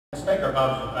Let's take our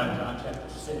Bibles and find John chapter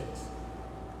 6.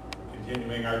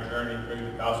 Continuing our journey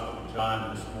through the Gospel of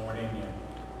John this morning, and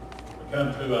we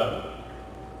come to a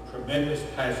tremendous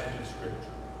passage of Scripture.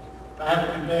 I have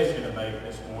a confession to make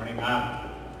this morning.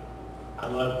 I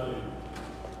love food.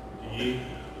 Do you?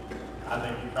 I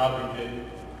think you probably do.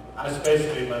 I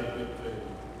especially love good food.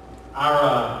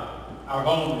 Our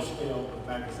home is filled with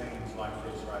magazines like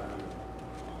this right here.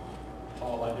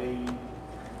 Paula Dean.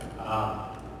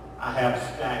 I have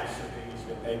stacks of these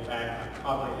that date back. I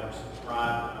probably have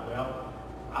subscribed. Well,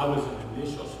 I was an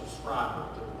initial subscriber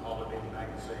to the Paula Dean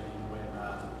magazine when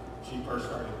she first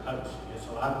started posting it.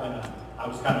 So I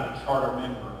was kind of a charter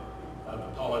member of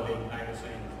the Paula Dean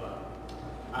magazine club.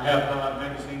 I have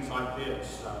magazines like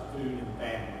this, Food and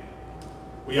Family.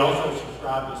 We also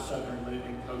subscribe to Southern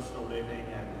Living, Coastal Living,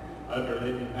 and other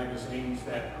living magazines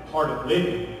that are part of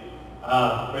living.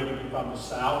 Whether you're from the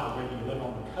South or whether you live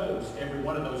on the coast, every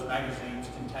one of those magazines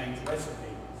contains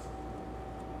recipes.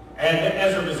 And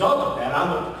as a result of that, I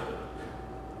love to cook.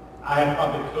 I have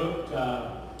probably cooked,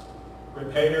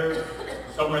 prepared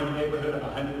somewhere in the neighborhood of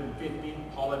 150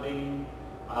 Paula Dean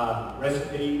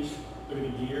recipes through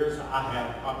the years. I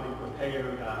have probably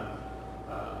prepared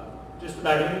just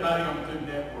about anybody on the Food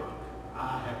Network.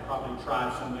 I have probably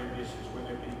tried some of their dishes,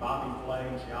 whether it be Bobby Flay,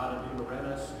 Giada De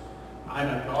Laurentiis,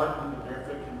 Ina Garten, the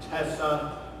Barefoot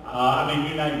Contessa. I mean,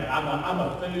 you name it. I'm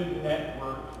a Food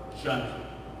Network junkie.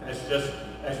 That's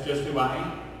just who I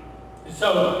am. And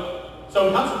so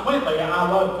consequently,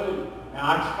 I love food. Now,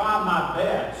 I try my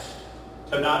best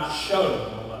to not show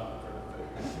the love for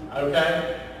the food.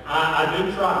 Okay? I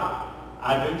do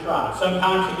try.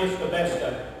 Sometimes it gets the best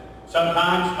of it.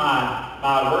 Sometimes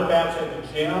my workouts at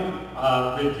the gym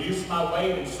reduce my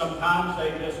weight, and sometimes they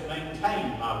just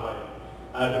maintain my weight.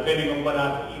 Depending on what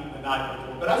I've eaten the night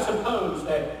before. But I suppose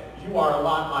that you are a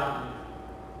lot like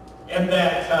me. And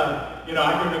that,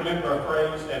 I can remember a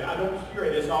phrase that I don't hear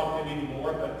it as often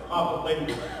anymore, but probably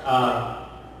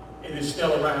it is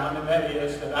still around, and that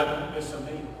is that I don't miss a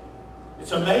meal.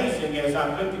 It's amazing as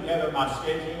I put together my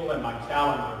schedule and my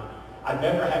calendar, I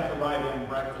never have to write in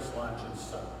breakfast, lunch, and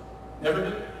supper. Never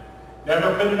do.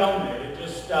 Never put it on there. It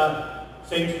just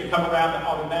seems to come around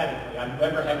automatically. I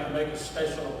never have to make a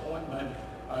special appointment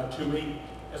to eat.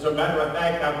 As a matter of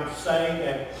fact, I would say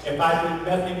that if I do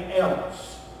nothing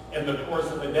else in the course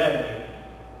of the day,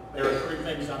 there are three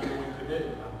things I'm going to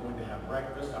do. I'm going to have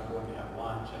breakfast, I'm going to have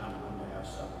lunch, and I'm going to have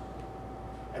supper.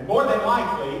 And more than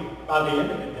likely, by the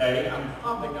end of the day, I'm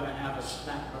probably going to have a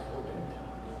snack before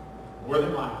bedtime. More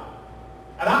than likely.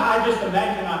 And I just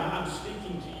imagine I'm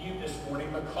speaking to you this morning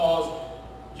because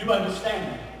you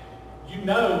understand that. You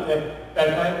know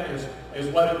that is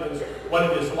what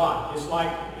it is like.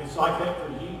 It's like that for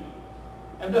you.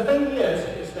 And the thing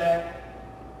is that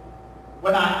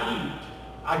when I eat,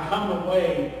 I come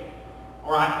away,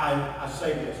 or I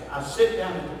say this, I sit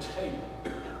down at the table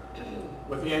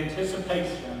with the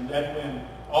anticipation that when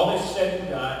all is said and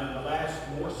done and the last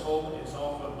morsel is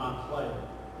off of my plate,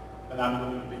 that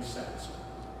I'm going to be satisfied.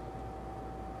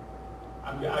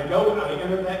 I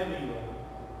enter that meal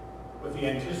with the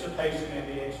anticipation and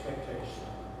the expectation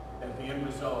that the end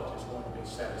result is going to be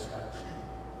satisfaction.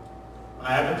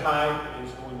 My appetite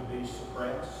is going to be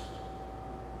suppressed.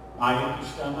 My empty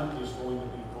stomach is going to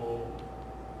be full.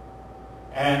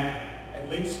 And at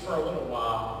least for a little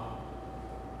while,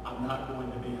 I'm not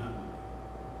going to be hungry.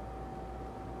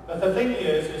 But the thing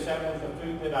is that with the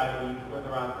food that I eat,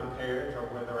 whether I prepare it or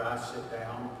whether I sit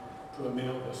down to a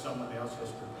meal that someone else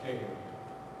has prepared,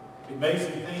 the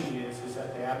amazing thing is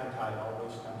that the appetite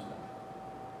always comes back.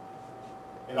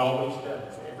 It always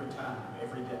does, every time,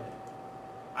 every day.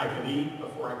 I can eat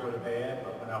before I go to bed,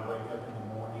 but when I wake up in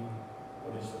the morning,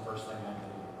 what is the first thing I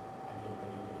do? I get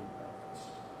ready to eat breakfast.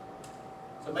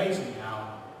 It's amazing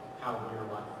how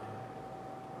we're like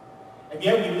that. And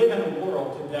yet we live in a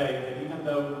world today that even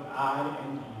though I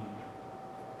and you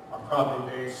are probably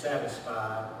very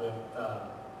satisfied with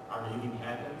our eating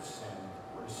habits, and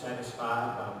we're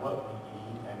satisfied by what we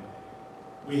eat, and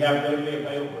we have readily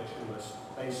available to us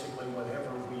basically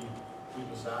whatever we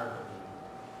desire to eat.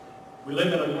 We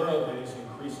live in a world that is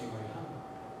increasingly hungry.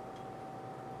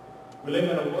 We live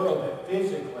in a world that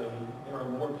physically there are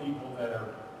more people that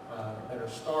are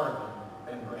starving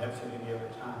than perhaps at any other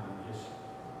time in history.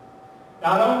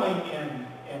 Not only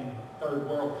in third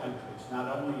world countries,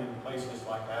 not only in places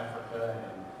like Africa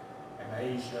and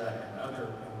Asia and other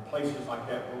places like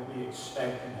that where we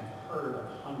expect and have heard of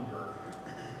hunger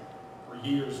for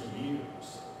years and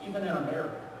years, even in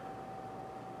America.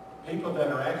 People that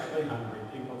are actually hungry,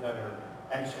 people that are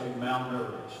actually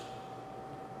malnourished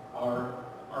are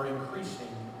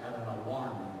increasing at an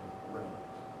alarming rate.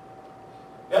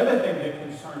 The other thing that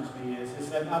concerns me is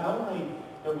that not only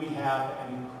do we have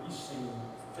an increasing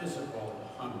physical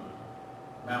hunger,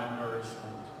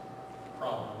 malnourishment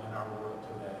problem in our world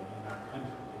today, in our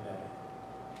country today,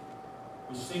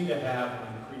 we seem to have an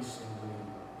increasingly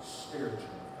spiritual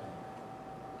thing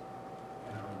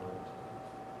in our world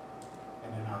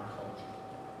and in our culture.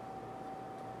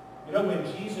 You know, when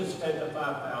Jesus fed the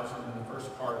 5,000 in the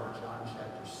first part of John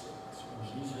chapter 6,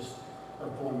 when Jesus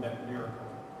performed that miracle,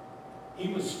 he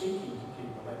was speaking to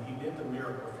people, and he did the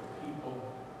miracle for people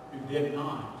who did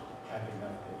not have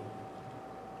enough to eat.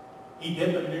 He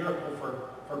did the miracle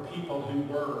for people who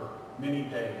were many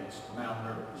days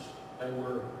malnourished.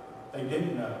 They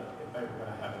didn't know if they were going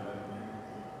to have another miracle.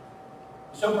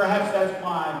 So perhaps that's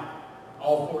why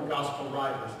all four gospel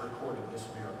writers recorded this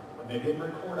miracle. When they didn't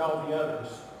record all the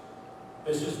others,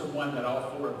 this is the one that all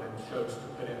four of them chose to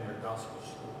put in their gospel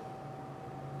story.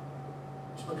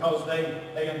 It's because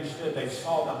they understood, they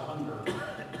saw the hunger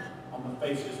on the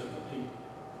faces of the people.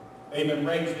 They even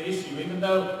raised the issue, even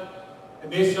though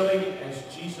initially, as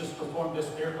Jesus performed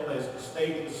this miracle, as the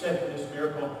stage was set for this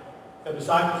miracle, the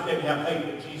disciples didn't have faith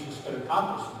that Jesus could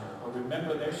accomplish the miracle.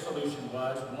 Remember, their solution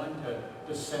was, one,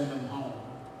 to send them home,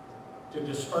 to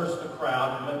disperse the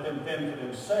crowd and let them fend for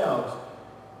themselves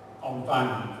on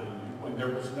finding food. When there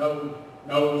was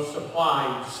no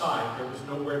supply in sight, there was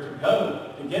nowhere to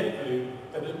go to get food,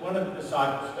 that one of the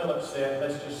disciples, Philip, said,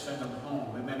 let's just send them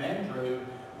home. And then Andrew,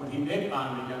 when he did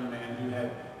find a young man who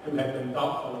had been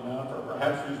thoughtful enough, or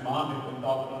perhaps whose mom had been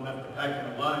thoughtful enough to pack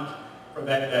him a lunch for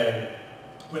that day,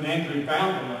 when Andrew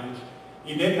found the lunch,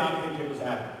 he did not think it was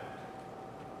adequate.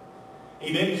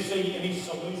 He didn't see any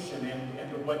solution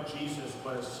into what Jesus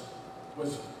was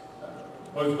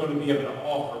going to be able to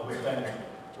offer with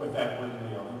that one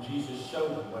meal. And Jesus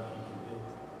showed him what he could do.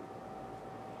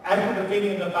 After the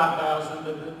feeding of the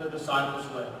 5,000, the disciples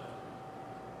left.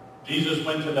 Jesus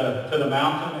went to the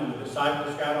mountain, and the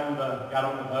disciples got on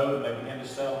the boat, and they began to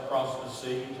sail across the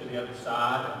sea to the other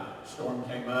side. And a storm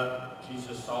came up.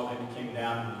 Jesus saw them and came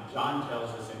down. And John tells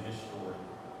us in his story.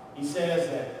 He says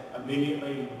that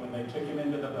immediately when they took him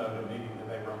into the boat, immediately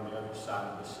they were on the other side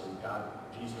of the sea.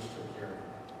 Jesus took care of him.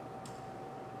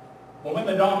 Well, when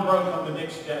the dawn broke on the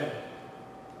next day,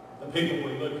 the people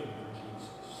were looking for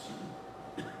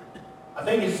Jesus. I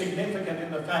think it's significant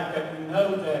in the fact that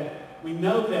we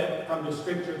know that from the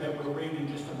scripture that we'll read in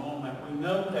just a moment, we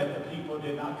know that the people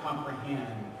did not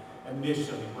comprehend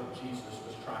initially what Jesus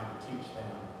was trying to teach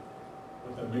them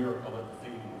with the miracle of the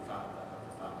feeding of the 5,000.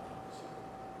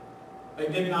 They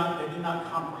did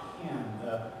not comprehend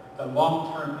the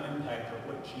long-term impact of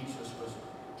what Jesus was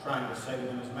trying to say to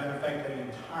them. As a matter of fact, they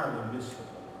entirely missed the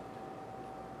point.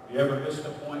 Do you ever miss the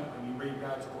point when you read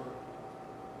God's Word?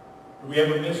 Do we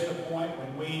ever miss the point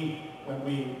when we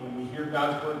hear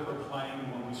God's Word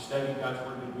proclaimed, when we study God's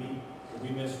Word? Do we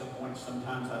miss the point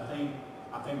sometimes? I think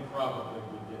probably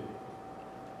we do.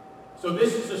 So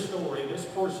this is a story. This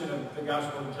portion of the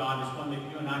Gospel of John is one that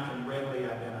you and I can readily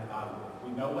identify with.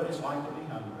 We know what it's like to be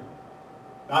hungry.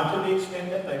 Not to the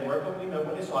extent that they were, but we know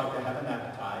what it's like to have an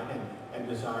appetite and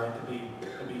desire to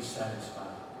be satisfied.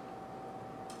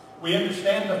 We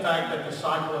understand the fact that the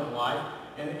cycle of life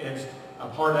is a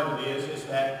part of it is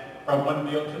that from one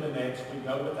meal to the next we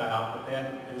go without, but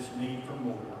then there's need for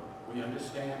more. We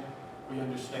understand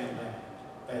that,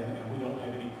 and we don't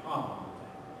have any problem with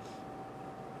that.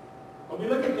 But we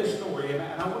look at this story, and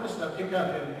I want us to pick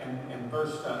up in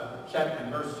verse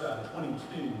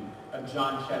 22 of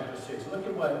John chapter 6. Look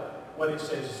at what it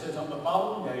says. It says, on the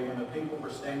following day, when the people were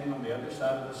standing on the other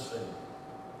side of the sea,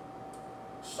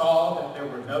 saw that there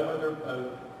were no other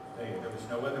boat there. There was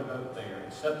no other boat there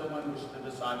except the one which the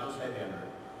disciples had entered.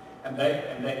 And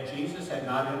that Jesus had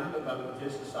not entered the boat with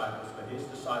his disciples, but his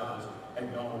disciples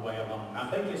had gone away alone. I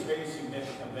think it's very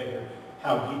significant there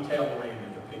how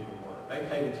detail-oriented the people were. They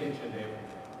paid attention to everything.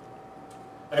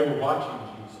 They were watching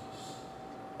Jesus.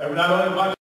 They were not only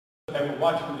watching, they were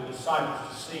watching the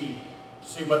disciples to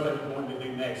see what they were going to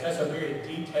do next. That's a very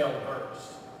detailed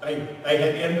verse. They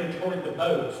had inventoried the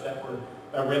boats that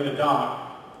were in the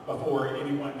dock before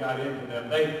anyone got into them.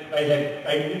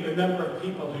 They knew the number of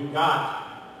people who got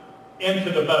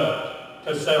into the boat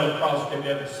to sail across to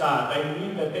the other side. They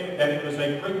knew that it was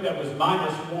a group that was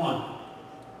 -1.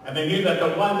 And they knew that the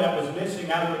one that was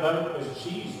missing out of the boat was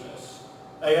Jesus.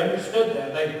 They understood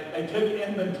that. They took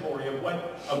inventory of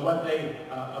what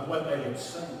they had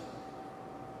seen.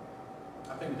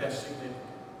 I think that's significant.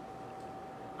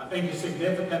 I think it's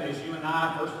significant as you and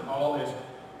I, first of all,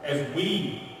 as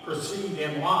we proceed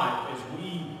in life, as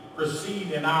we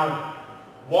proceed in our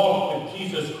walk with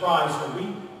Jesus Christ,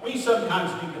 we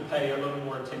sometimes need to pay a little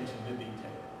more attention to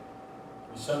detail.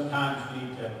 We sometimes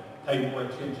need to pay more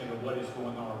attention to what is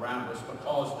going on around us,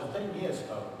 because the thing is,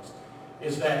 folks,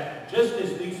 is that just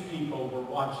as these people were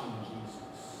watching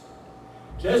Jesus,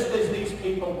 just as these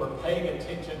people were paying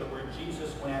attention to where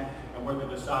Jesus went and where the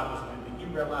disciples went, did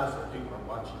you realize that people are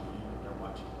watching you and they're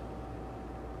watching you?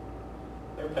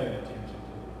 They're paying attention to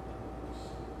things.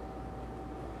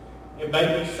 It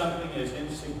may be something as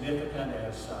insignificant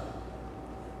as,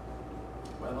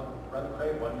 well, Brother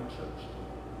Craig wasn't in church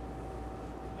today.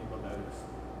 People notice.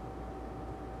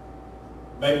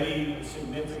 Maybe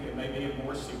significant, maybe a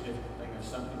more significant thing is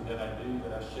something that I do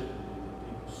that I shouldn't do, that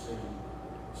people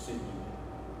see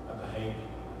a behavior,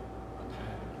 a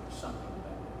pattern, or something of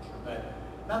that nature. But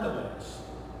nonetheless,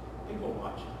 people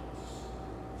watch us.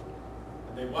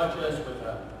 And they watch us with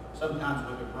sometimes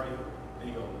with a great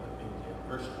deal of detail.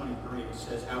 Verse 23, it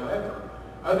says, however,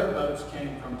 other boats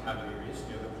came from Tiberias,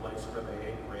 near the place where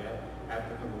they ate bread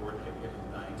after the Lord had given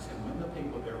thanks. And when the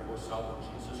people therefore saw that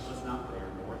Jesus was not there,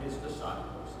 nor his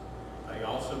disciples, they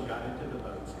also got into the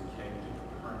boats and came to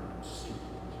Capernaum seeking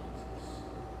Jesus.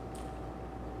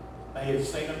 They had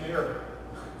seen a miracle.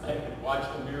 They had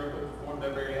watched a miracle before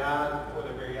their very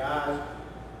eyes.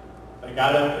 They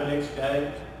got up the next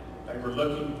day. They were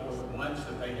looking for the ones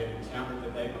that they had encountered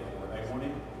the day before. They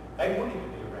wanted to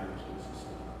be around Jesus,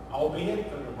 albeit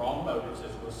for the wrong motives,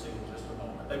 as we'll see in just a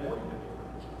moment. They wanted to be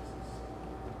around Jesus.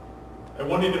 They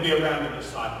wanted to be around the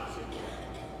disciples again.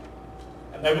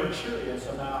 And they were curious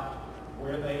about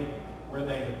where they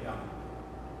had gone.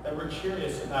 They were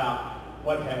curious about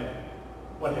what had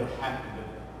happened to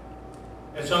them.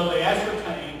 And so they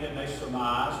ascertained and they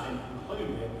surmised and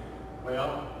concluded,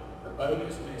 well, the boat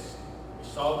is missing. We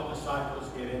saw the disciples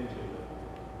get into it.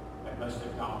 They must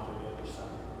have gone to the other side.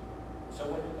 So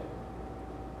what did they do?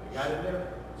 They got in their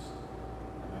boats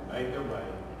and they made their way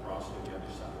across to the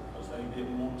other side, because they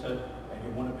didn't want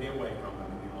to be away from them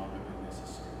any longer than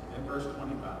necessary. Then verse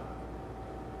 25.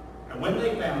 And when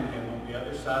they found him on the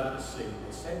other side of the sea,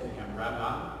 they said to him,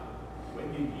 Rabbi, when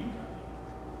did you come?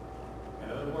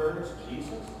 In other words,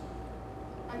 Jesus,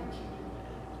 how did you do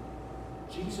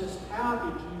that? Jesus, how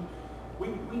did you?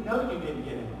 We know you didn't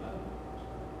get in the boat.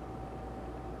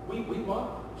 We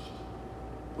watched.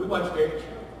 We watched very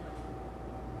carefully.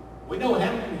 We know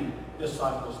how many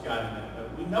disciples got in that boat.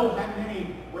 We know how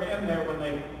many were in there when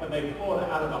they pulled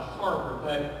out of the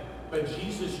harbor. But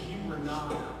Jesus, you were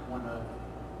not one of them.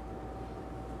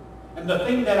 And the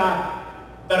thing that I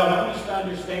want us to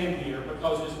understand here,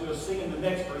 because as we'll see in the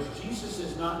next verse, Jesus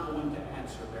is not going to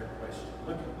answer their question.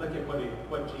 Look at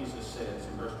what Jesus says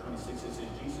in verse 26. It says,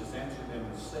 Jesus answered them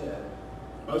and said,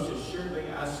 most assuredly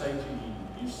I say to you,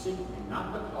 you seek me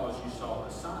not because you saw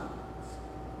the signs,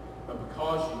 but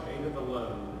because you ate of the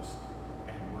loaves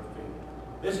and were filled.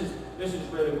 This is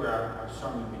really where our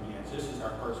sermon begins. This is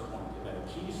our first point today.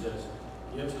 Jesus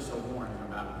gives us a warning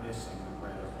about missing the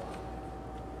bread of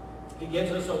life. He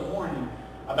gives us a warning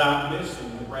about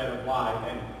missing the bread of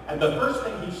life. And the first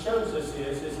thing he shows us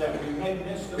is that we may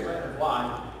miss the bread of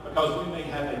life because we may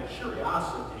have a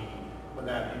curiosity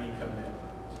without any commitment.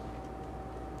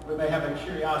 We may have a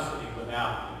curiosity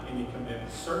without any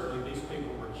commitment. Certainly these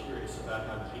people were curious about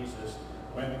how Jesus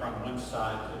went from one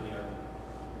side to the other.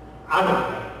 I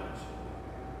don't know.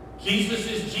 Jesus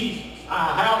is Jesus.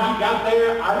 How he got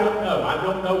there, I don't know. I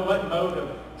don't know what mode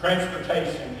of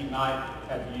transportation he might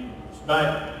have used.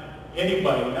 But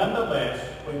anyway, nonetheless,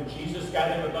 when Jesus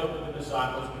got in the boat with the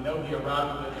disciples, we know he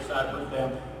arrived with the disciples with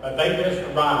them, but they just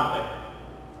arrived there.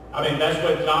 I mean, that's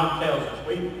what John tells us.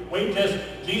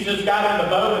 Jesus got in the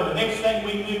boat, and the next thing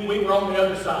we knew, we were on the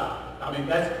other side. I mean,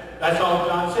 that's all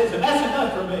John says, and that's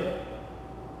enough for me.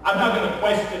 I'm not going to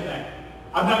question that.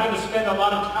 I'm not going to spend a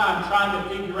lot of time trying to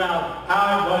figure out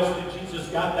how it was that Jesus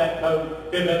got that boat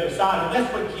to the other side. And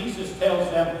that's what Jesus tells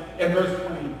them in verse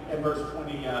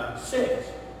 26.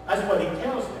 That's what he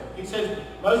tells them. He says,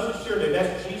 most assuredly,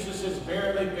 that's Jesus'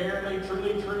 verily, verily,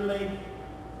 truly, truly.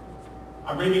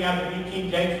 I'm reading out the New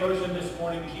King James Version this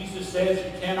morning. Jesus says,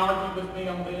 you can't argue with me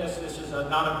on this. This is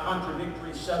not a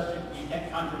contradictory subject. You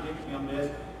can't contradict me on this.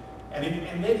 And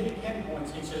then he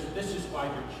pinpoints, he says, this is why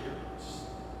you're curious.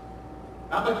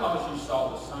 Not because you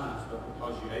saw the signs, but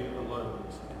because you ate of the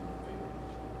loaves and were filled.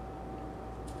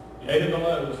 You ate of the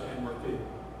loaves and were filled.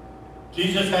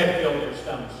 Jesus had filled their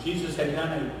stomachs. Jesus had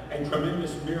done a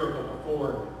tremendous miracle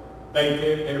before they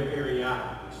did their very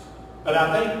eyes. But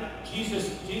I think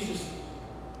Jesus,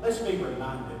 let's be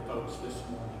reminded, folks, this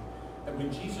morning, that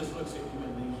when Jesus looks at you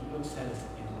and me, he looks at us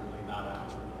inwardly, not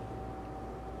outwardly.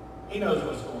 He knows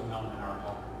what's going on in our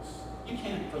hearts. You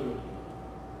can't fool him.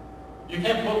 You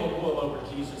can't pull the wool over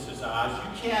Jesus' eyes.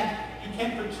 You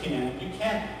can't pretend.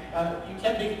 you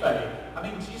can't be fake. I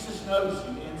mean, Jesus knows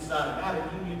you inside and out,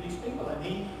 and He knew these people, and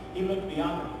He looked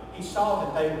beyond them. He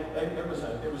saw that there was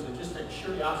just a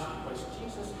curiosity question.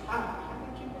 Jesus, how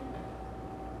did you do that?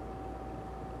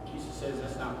 Jesus says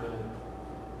that's not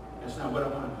what I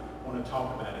want to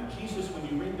talk about. And Jesus, when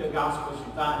you read the Gospels,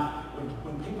 you find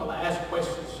when people ask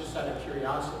questions just out of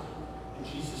curiosity, and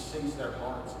Jesus sees their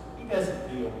hearts, He doesn't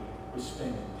deal with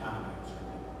spending time answering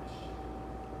that question.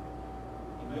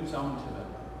 He moves on to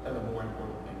the more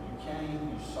important thing. You came,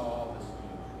 you saw this.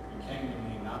 You came to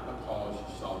me not because you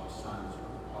saw the signs,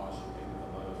 but because you ate the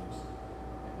loaves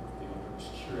and the field. There was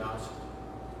curiosity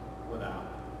without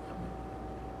coming.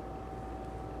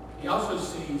 He also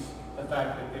sees the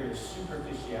fact that there is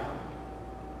superficiality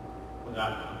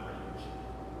without comprehension.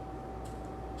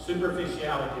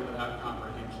 Superficiality without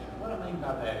comprehension. And what I mean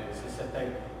by that is that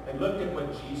they looked at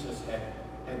what Jesus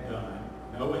had done,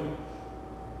 knowing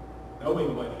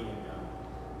what He had done.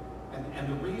 And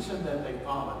the reason that they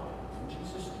followed Him, and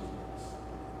Jesus did this,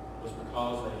 was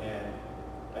because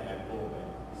they had full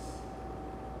bellies.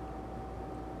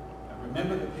 Now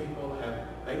remember, the people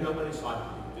they know what it's like to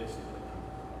be physically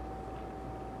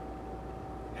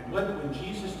hungry. And when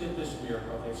Jesus did this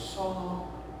miracle, they saw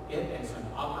it as an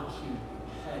opportunity.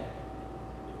 Hey,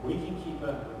 if we can keep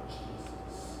up with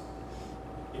Jesus,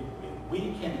 if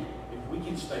we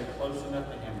can stay close enough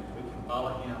to Him, if we can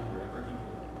follow Him wherever He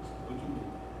goes, we can do that.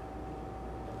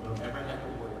 We'll never have to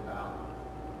worry about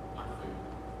our food.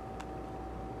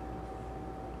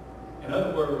 In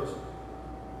other words,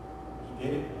 He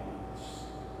did it once.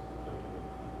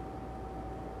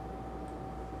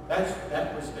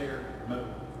 That was their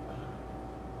motive.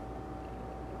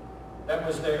 That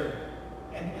was their,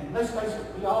 and let's face it,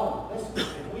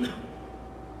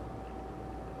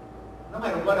 no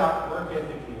matter what our work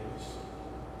ethic is,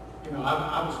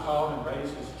 I was called and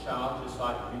raised as a child, just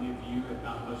like many of you, if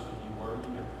not most of you were.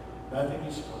 Nothing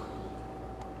is free.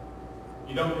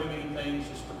 You don't do anything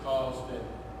just because that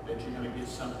you're going to get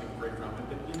something free from it.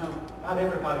 But not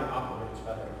everybody operates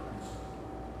by that principle.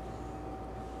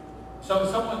 So if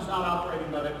someone's not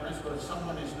operating by that principle, if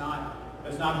someone does not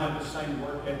have the same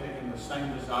work ethic and the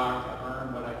same desire to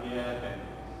earn what I get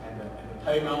and to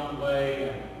pay my own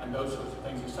way and those sorts of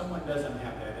things, if someone doesn't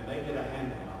have that and they get a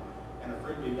handout and a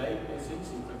freebie, it's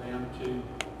easy for them to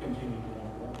continue to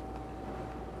want more.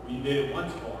 Well, you did it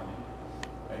once for me,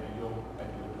 maybe you'll do it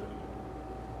again.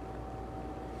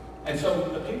 And so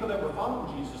the people that were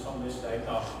following Jesus on this day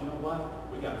thought, you know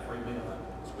what? We got a free meal out of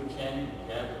this. We came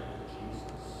together with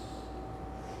Jesus.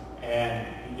 And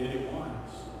He did it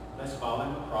once. Let's follow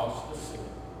Him across the sea.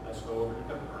 Let's go over to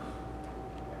Capernaum.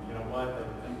 And you know what? They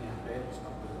were thinking, I bet it's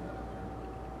not good out there.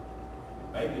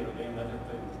 Maybe it'll be another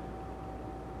food.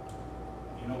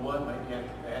 You know what? Maybe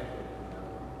after that, it'll be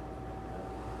another one.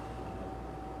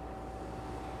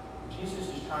 Jesus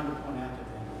is trying to point out to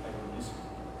them that they were missing.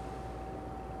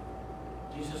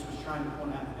 Jesus was trying to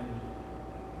point out to them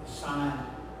the sign,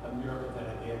 a miracle that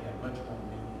I did had much more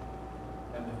meaning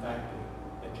than the fact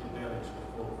that your bellies were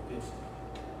full of biscuit.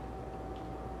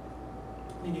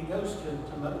 And it goes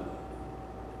to motive.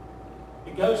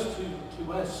 It goes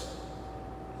to us.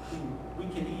 We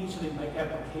can easily make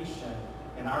application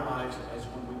in our lives as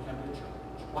when we come to church.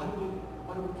 Why do we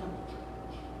come to church?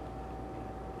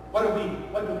 What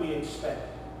do we expect?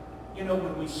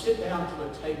 When we sit down to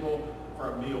a table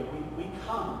for a meal, we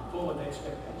come full of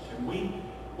expectation.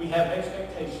 We have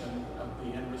expectation of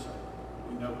the end result.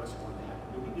 We know what's going to happen.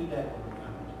 Do we do that when we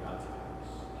come into God's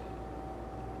house?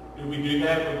 Do we do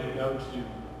that when we go to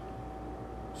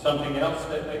something else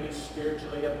that may be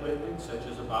spiritually uplifting, such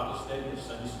as a Bible study, a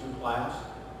Sunday school class,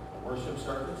 a worship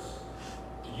service?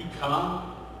 Do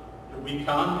we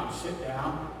come and sit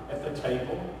down at the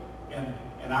table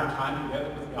in our time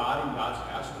together with God in God's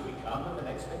house? Do we come with an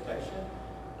expectation?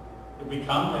 Do we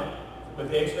come with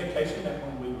the expectation that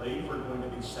when we leave, we're going to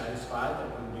be satisfied, that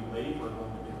when we leave, we're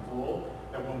going to be full,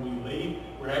 that when we leave,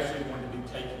 we're actually going to be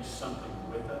taking something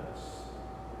with us?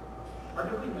 Or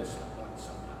do we miss the point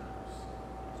sometimes?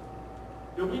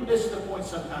 Do we miss the point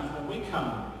sometimes when we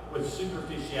come with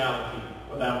superficiality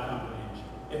without comprehension?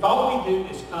 If all we do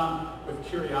is come with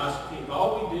curiosity, if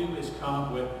all we do is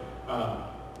come with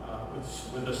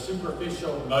a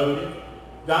superficial motive,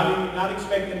 not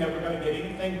expecting that we're going to get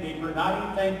anything deeper,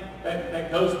 not anything that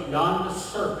goes beyond the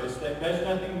surface, that does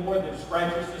nothing more than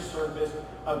scratches the surface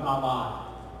of my life,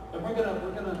 then we're going to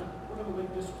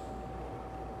leave this point.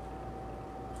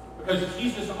 Because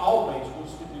Jesus always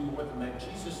wants to do more than that.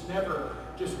 Jesus never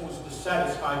just wants to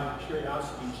satisfy your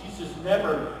curiosity. Jesus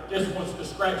never just wants to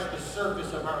scratch the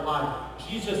surface of our life.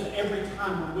 Jesus, every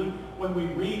time when we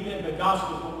read in the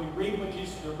Gospels, when we read what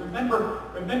Jesus did, remember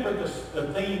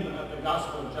the theme of the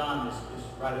Gospel of John is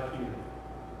right up here,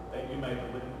 that you may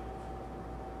believe.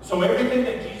 So everything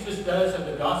that Jesus does in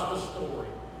the Gospel story,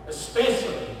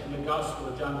 especially in the Gospel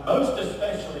of John, most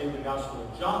especially in the Gospel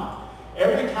of John,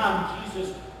 every time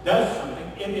Jesus does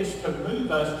something, it is to move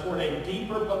us toward a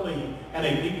deeper belief and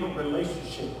a deeper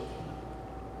relationship with Him.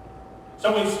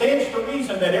 So it stands to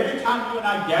reason that every time you and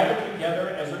I gather together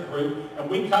as a group and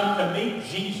we come to meet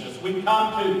Jesus, we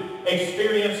come to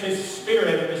experience His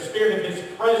Spirit and the Spirit of His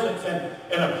presence and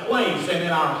in a place and in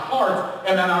our hearts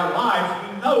and in our lives,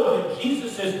 we know that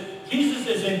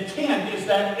Jesus' intent is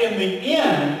that in the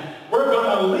end, we're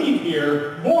going to leave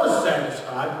here more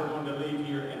satisfied. We're going to leave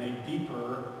here in a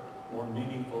deeper, more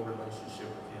meaningful relationship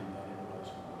with Him than it was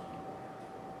when we came.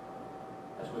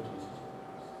 That's what Jesus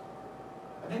does.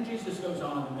 And then Jesus goes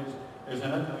on, and there's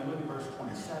another thing. Look at verse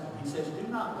 27. He says, "Do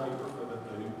not labor for the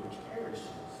food which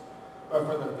perishes, but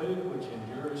for the food which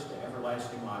endures to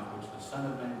everlasting life, which the Son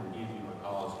of Man will give you,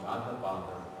 because God the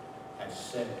Father has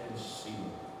set His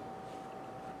seal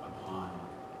upon Him."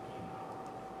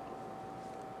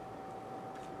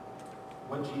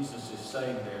 What Jesus is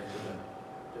saying there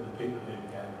to the people that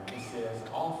have gathered, He says,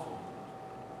 all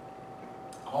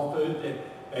food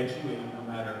that you eat, no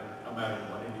matter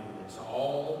what it is,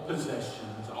 all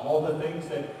possessions, all the things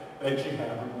that you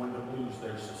have are going to lose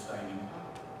their sustaining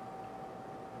power.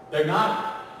 They're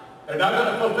not going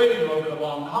to fulfill you over the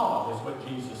long haul, is what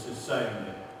Jesus is saying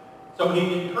there. So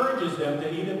He encourages them to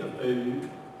eat of the food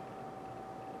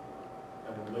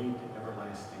that will lead to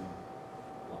everlasting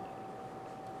life.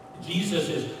 Jesus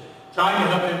is trying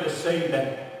to help them to see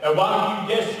that while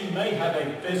you may have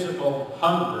a physical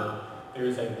hunger, there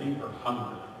is a deeper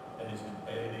hunger that is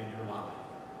embedded in your life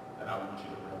that I want you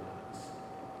to realize.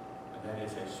 And that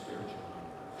is a spiritual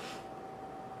hunger.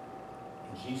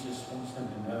 And Jesus wants them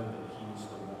to know that He is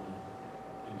the one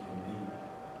who can meet that.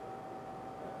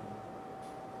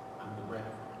 I'm the bread.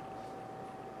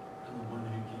 I'm the one who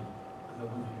can do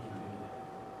that.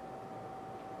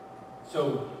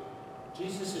 So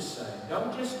Jesus is saying,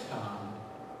 don't just come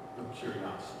with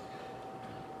curiosity.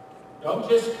 Don't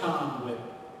just come with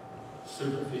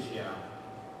superficiality.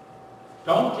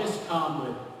 Don't just come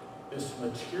with this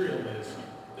materialism,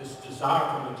 this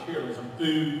desire for materialism,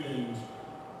 food, things.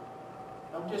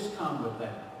 Don't just come with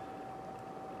that.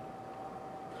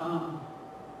 Come,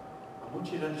 I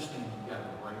want you to understand you've got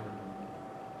a greater need.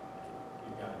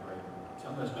 You've got a greater need.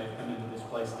 Some of us may have come into this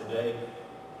place today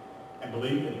and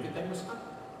believe that everything was fine.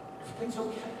 Everything's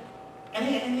okay.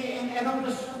 And on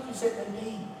the surface it may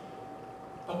be.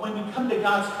 But when we come to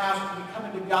God's house, when we come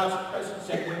into God's presence,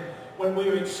 and when we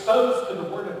are exposed to the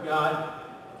Word of God,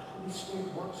 the Holy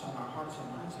Spirit works on our hearts and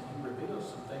minds, and He reveals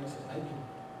some things that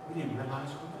we didn't realize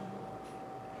were there.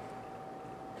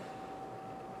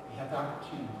 We have the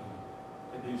opportunity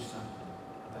to do something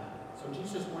about it. So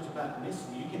Jesus warns about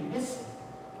missing. You can miss it.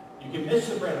 You can miss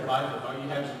the bread of life if all you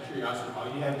have is curiosity, if all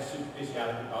you have is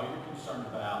superficiality, if all you're concerned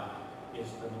about is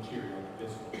the material, the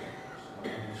physical things, or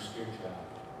your spirituality.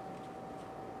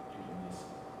 You can miss it.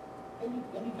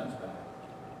 Then he comes back.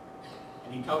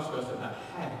 And he talks to us about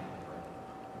having the bread of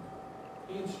life.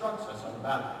 He instructs us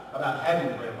about having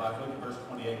the bread of life. Look at verse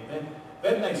 28.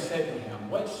 Then they said to him,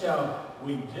 "What shall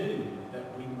we do that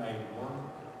we may work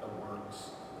the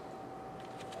works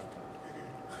of God?"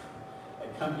 They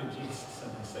come to Jesus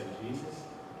and they say, "Jesus,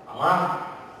 all right,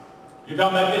 you're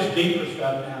talking about this deeper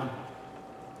stuff now.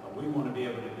 But we want to be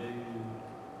able to do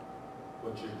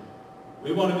what you're doing.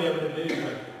 We want to be able to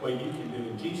do what you can do."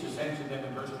 And Jesus answered them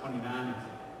in verse 29,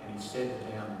 and He said to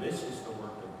them, "This is the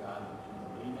work of God, that you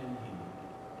believe in Him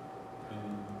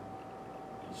whom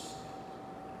He sent."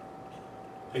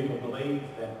 People believe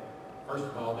that, first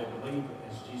of all, they believe,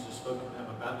 as Jesus spoke to them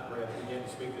about the bread, He began to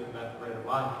speak to them about the bread of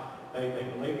life, they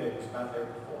believe that it was about their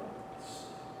performance.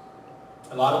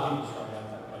 A lot of people start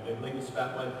out that way. They believe it's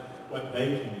about what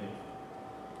they can do.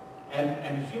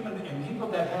 And people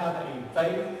that have a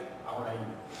faith or a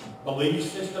belief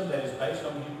system that is based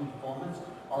on human performance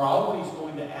are always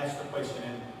going to ask the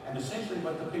question. And essentially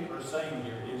what the people are saying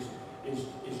here is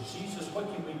Jesus,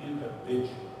 what can we do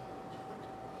habitually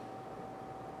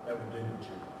that will do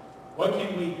what you're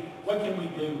doing? What can we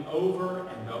do over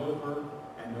and over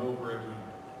and over again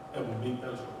that will meet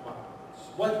those requirements?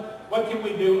 What can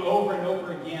we do over and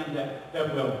over again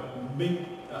that will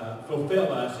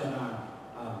fulfill us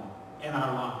in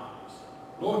our lives?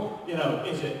 Lord,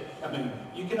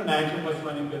 you can imagine what's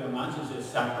running through their minds. Is it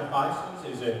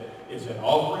sacrifices? Is it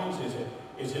offerings?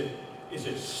 Is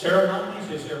it ceremonies?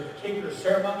 Is there particular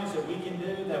ceremonies that we can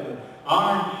do that would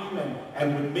honor you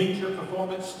and would meet your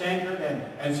performance standard,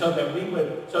 and so that we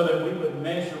would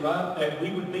measure up, that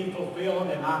we would be fulfilled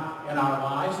in our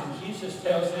lives? And Jesus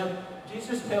tells them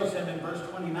in verse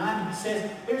 29, he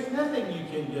says, there's nothing you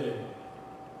can do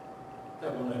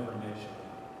that will ever measure up.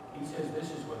 He says, this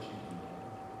is what you can do.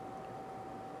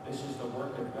 This is the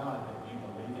work of God, that you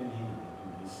believe in him.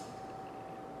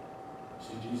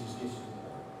 See, Jesus gets to the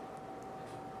point.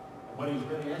 And what he's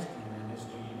really asking them is,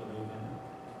 do you believe in him?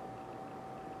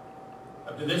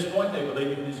 Up to this point, they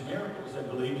believed in his miracles. They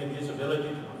believed in his ability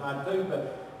to provide food.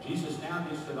 But Jesus now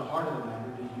gets to the heart of the matter.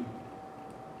 Do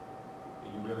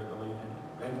you really believe in him?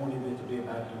 They wanted it to be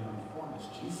about human performance.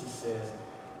 Jesus says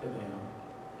to them,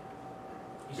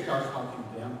 he starts talking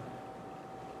to them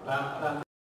about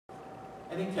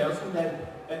and he tells them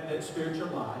that spiritual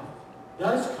life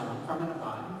does come from an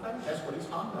abiding faith. That's what he's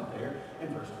talking about there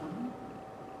in verse 21.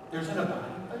 There's an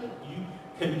abiding faith.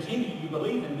 You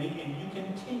believe in me, and you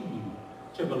continue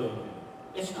to believe in me.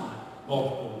 It's not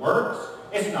multiple works.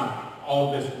 It's not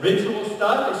all this ritual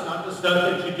stuff. It's not the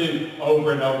stuff that you do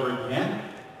over and over again.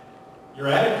 Your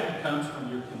attitude comes from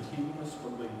your continuous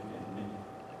belief in me.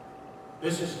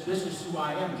 This is who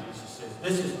I am, Jesus says.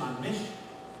 This is my mission.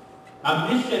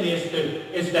 My mission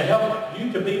is to help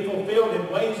you to be fulfilled in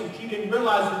ways that you didn't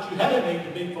realize that you had a need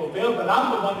to be fulfilled, but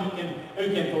I'm the one who can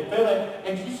fulfill it.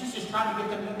 And Jesus is trying to get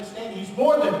them to understand he's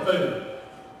more than food.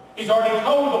 He's already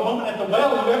told the woman at the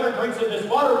well, whoever drinks of this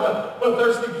water will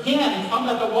thirst again. He's talking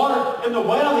about the water in the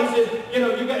well. He says,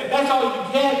 if that's all you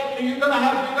get, then you're going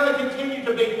to continue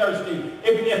to be thirsty.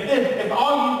 If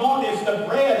all you want is the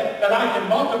bread that I can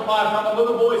multiply from a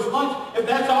little boy's lunch, if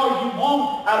that's all you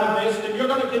want out of this, then you're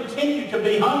going to continue to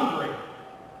be hungry.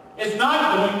 It's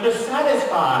not going to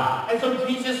satisfy. And so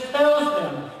Jesus tells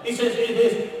them, he says,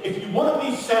 if you want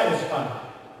to be satisfied,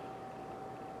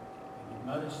 you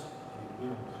must.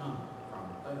 Will come from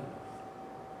faith.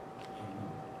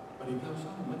 But he goes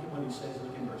on. Look at what he says.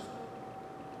 Look in verse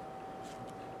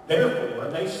 3. Therefore,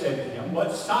 they said to him,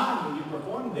 what sign will you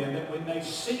perform then, that we may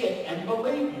see it and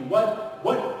believe you? What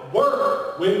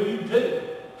work will you do?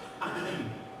 I mean,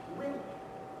 really?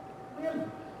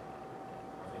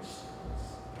 Are they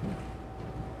serious?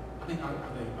 I mean, are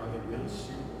they really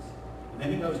serious? And then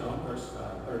he goes on, verse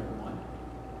 31.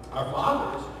 Our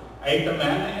fathers ate the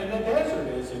manna in the desert,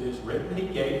 as it is written, he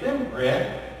gave them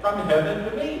bread from heaven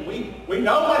to eat. We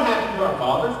know what happened to our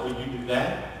fathers. Will you do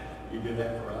that? You do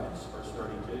that for us. Verse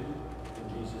 32. And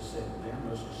Jesus said to them,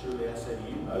 most assuredly I say to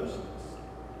you, Moses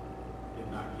did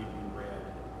not give you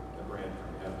the bread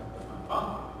from heaven, but my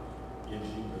Father gives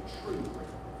you the true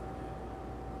bread from heaven.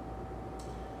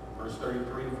 Verse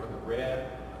 33, for the bread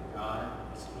of God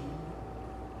is he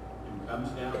who comes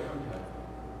down from heaven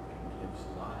and gives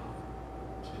life.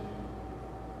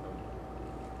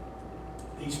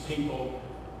 These people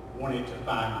wanted to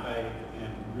find faith in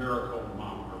miracle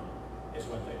monger, is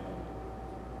what they wanted.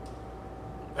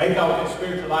 They thought that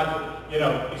spiritual life,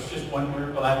 it's just one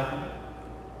miracle after another.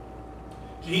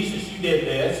 Jesus, you did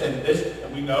this, and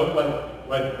we know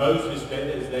what Moses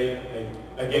did is they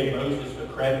gave Moses the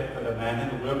credit for the manna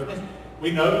in the wilderness.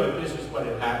 We know that this is what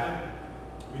had happened.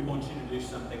 We want you to do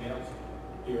something else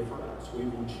here for us. We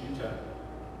want you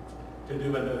to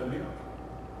do another miracle.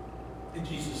 And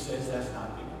Jesus says that's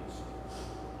not the answer.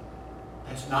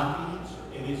 That's not the answer.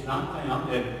 It is not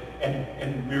found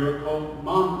in miracle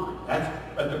mongering.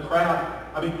 But the crowd,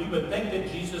 you would think that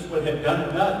Jesus would have done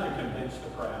enough to convince the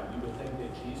crowd. You would think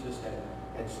that Jesus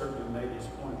had certainly made his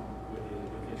point with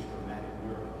his dramatic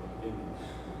miracle.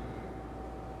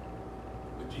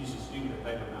 But Jesus knew that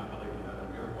they would not believe another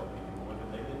miracle any more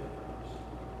than they did the first.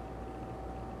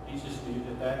 Jesus knew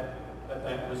that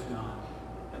was not.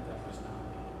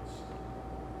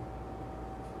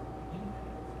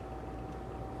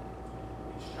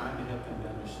 Trying to help them to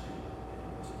understand that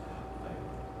it was about faith.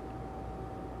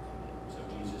 So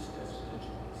Jesus tested the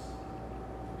choice.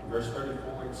 In verse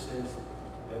 34 it says,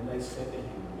 then they said to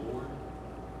him, Lord,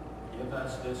 give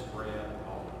us this bread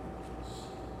always.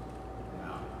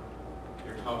 Now,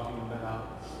 they're talking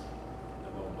about the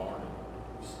bombardment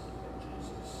that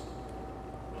Jesus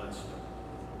blessed them.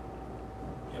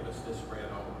 Give us this bread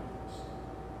always.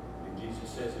 And Jesus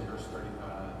says in verse 35,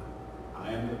 I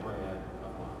am the bread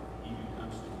of life. He who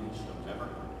comes to me shall never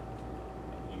hunger,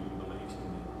 and he who believes in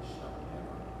me shall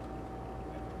never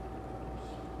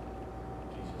thirst.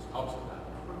 Jesus talks about the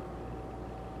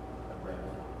bread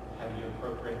of life. How do you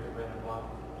appropriate the bread of life?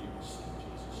 You receive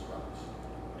Jesus Christ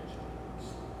as your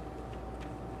peace.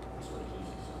 That's what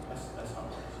Jesus says. That's how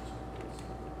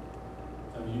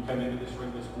When you come into this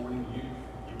room this morning, you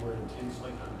were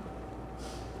intensely hungry.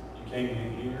 You came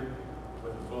in here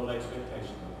with a full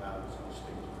expectation that God was going to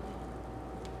speak to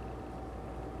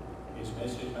you. His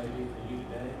message may be for you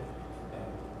today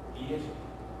that He is.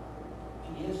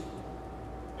 He is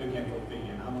who can fulfill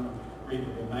you. And I'm going to read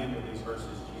the remainder of these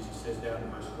verses. Jesus says down in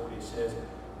verse 40, it says,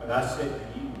 "But I said to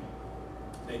you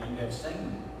that you have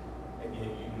seen me, and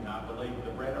yet you do not believe.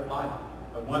 The bread of life,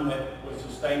 the one that will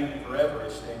sustain you forever,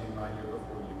 is standing right here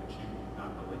before you, but you do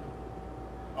not believe.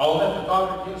 All that the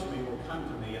Father gives me will come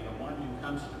to me, and the one who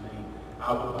comes to me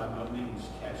I will by no means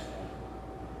cast out.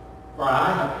 For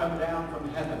I have come down from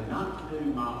heaven not to do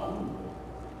my own will,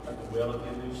 but the will of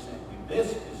him who sent me.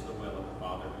 This is the will of the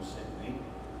Father who sent me,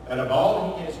 that of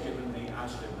all he has given me I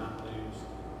should not lose,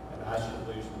 that I should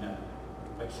lose nothing,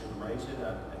 but should raise it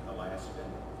up at the last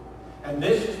day. And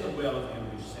this is the will of him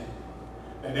who sent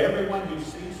me, that everyone who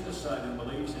sees the Son and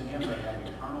believes in him may have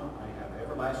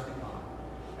everlasting life,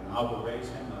 and I will raise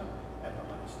him up at the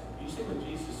last day." You see what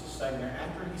Jesus is saying there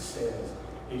after he says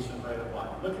he's the bread of life?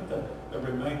 Look at the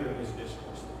remainder of his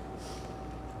discourse there.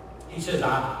 He says,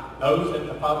 those that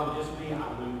the Father gives me, I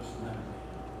lose none of them.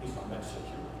 He's talking about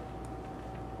security.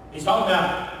 He's talking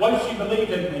about, once you believe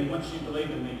in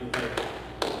me, you're there.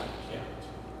 Kept.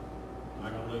 I'm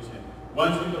not going to lose him. The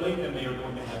ones who believe in me are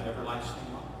going to have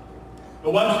everlasting life. The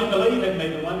ones who believe in me,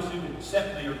 the ones who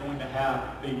accept me, are going to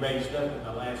be raised up in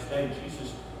the last day.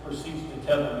 Jesus proceeds to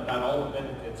tell them about all the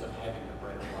benefits of having the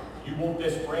bread of life. You want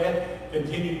this bread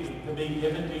continue to be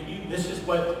given to you? This is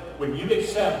what, when you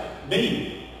accept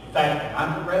me, the fact that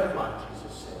I'm the bread of life,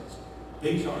 Jesus says,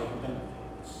 these are the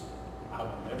benefits. I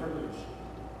will never lose you.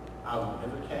 I will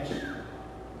never cast you out.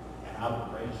 And I will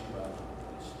raise you up.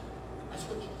 That's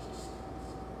what Jesus says.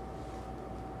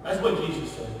 That's what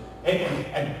Jesus said.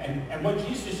 And what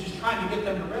Jesus is trying to get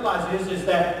them to realize is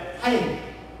that, hey,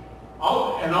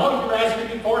 all you're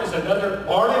asking me for is another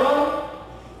barley loaf?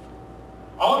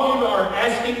 All you are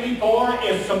asking me for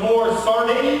is some more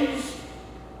sardines?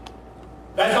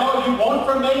 That's all you want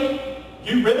from me?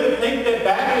 You really think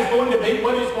that is going to be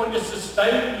what is going to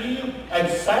sustain you and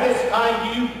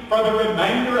satisfy you for the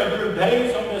remainder of your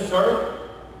days on this earth?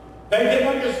 They didn't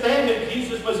understand that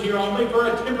Jesus was here only for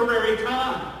a temporary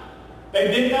time. They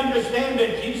didn't understand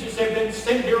that Jesus had been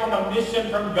sent here on a mission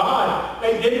from God.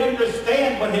 They didn't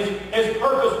understand what his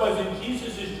purpose was, and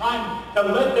Jesus is trying to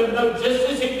let them know, just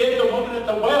as he did the woman at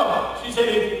the well. He said,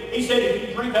 if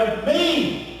you drink of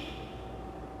me,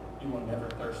 you will never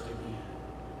thirst again.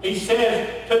 He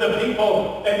says to the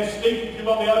people that he's speaking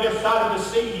to on the other side of the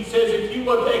sea, he says, if you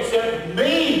will accept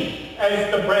me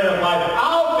as the bread of life,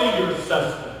 I'll be your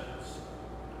sustenance.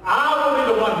 I will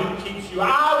be the one who keeps you.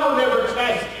 I will never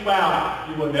cast you out.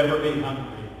 You will never be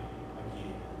hungry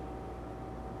again.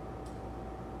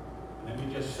 Let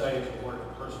me just say, as a word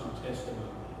of personal testimony,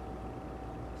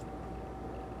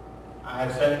 I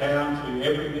have sat down to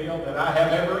every meal that I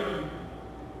have ever eaten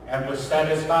and was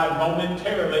satisfied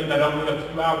momentarily, but only a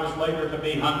few hours later to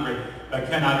be hungry. But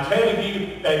can I tell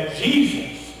you that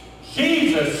Jesus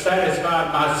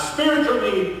satisfied my spiritual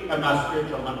need and my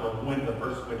spiritual hunger when he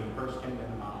first came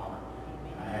into my heart.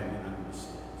 And I haven't been hungry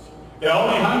since. The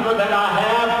only hunger that I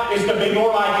have is to be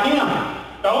more like him.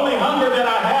 The only hunger that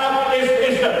I have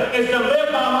is to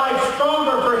live my life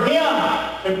stronger for him,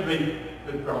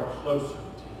 to draw closer to him.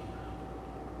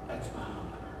 That's my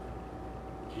hunger.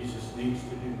 Jesus needs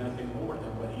to do nothing more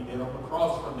than what he did on the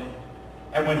cross for me.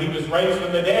 And when he was raised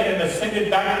from the dead and ascended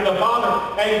back to the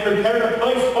Father, and he prepared a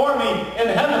place for me in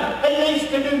heaven, he needs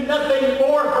to do nothing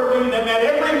more for me than that.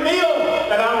 Every meal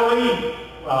that I will eat,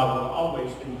 I will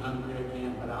always be hungry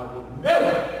again, but I will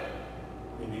never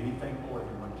be anything more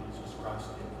than what Jesus Christ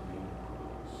did for me on the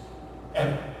cross.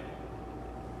 Ever.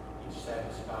 He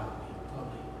satisfied me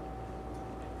fully.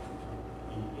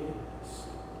 He is.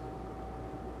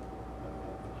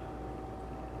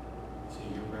 See,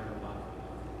 your bread of life.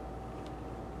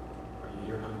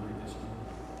 You're hungry this morning.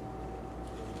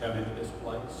 If you come into this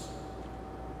place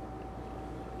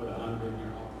with a hunger in your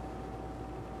heart,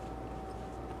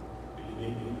 if you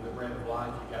need to eat the bread of life,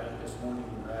 you got it this morning,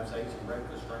 you perhaps ate some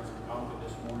breakfast, drank some coffee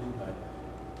this morning, but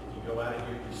if you go out of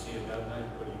here and you see a donut,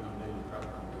 what are you going to do? You're probably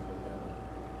going to go get it.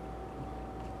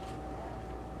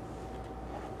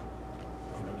 You're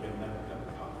going to go get another cup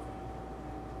of coffee.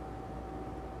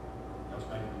 Else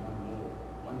maybe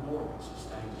one more will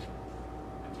sustain you.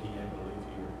 You had to leave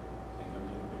here and go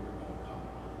get a bigger meal of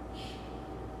lunch.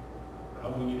 But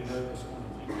I want you to know this morning,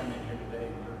 if you come in here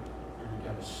today and you've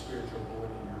got a spiritual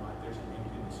void in your life, there's an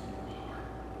emptiness in your heart.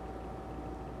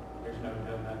 There's no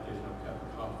donut, there's no cup of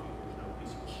coffee, there's no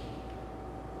piece of cheese.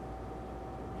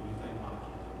 Anything like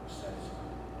it that will satisfy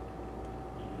you.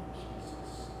 You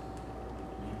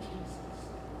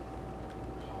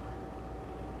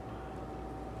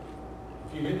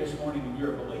If you're here this morning and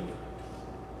you're a believer,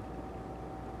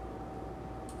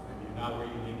 and you're not where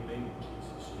you need to be with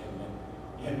Jesus, you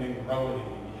haven't been growing,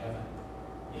 and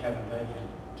you haven't let him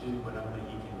do what only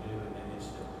he can do, and that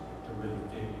is to really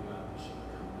fill you up as you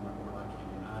become more and more like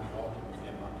him, and I'm walking with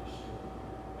him like you should,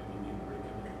 and you need to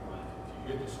recommit your life. If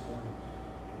you're here this morning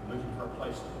and you're looking for a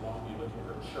place to belong, you're looking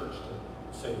for a church to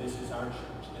say, this is our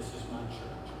church, this is my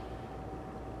church.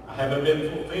 I haven't been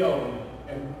fulfilled,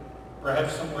 and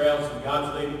perhaps somewhere else, and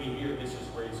God's leading me here, this is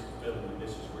where he's fulfilling me,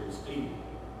 this is where he's feeding me.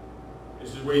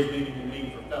 This is where he's meeting your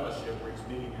need for fellowship, where he's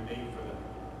meeting your need for the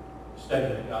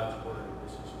study of God's Word.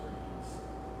 This is where